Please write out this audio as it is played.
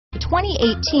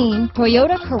2018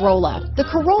 Toyota Corolla. The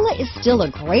Corolla is still a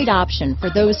great option for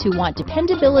those who want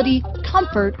dependability,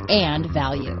 comfort, and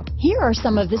value. Here are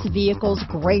some of this vehicle's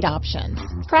great options: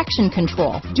 traction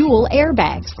control, dual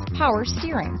airbags, power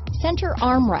steering, center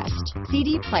armrest,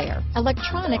 CD player,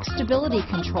 electronic stability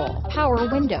control,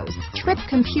 power windows, trip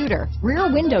computer,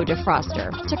 rear window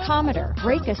defroster, tachometer,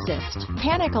 brake assist,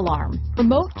 panic alarm,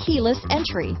 remote keyless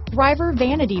entry, driver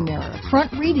vanity mirror, front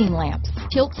reading lamps,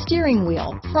 tilt steering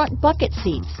wheel, front bucket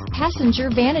seats, passenger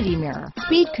vanity mirror,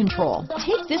 speed control.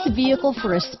 Take this vehicle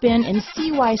for a spin and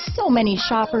see why so many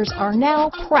shoppers are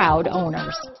now proud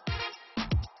owners.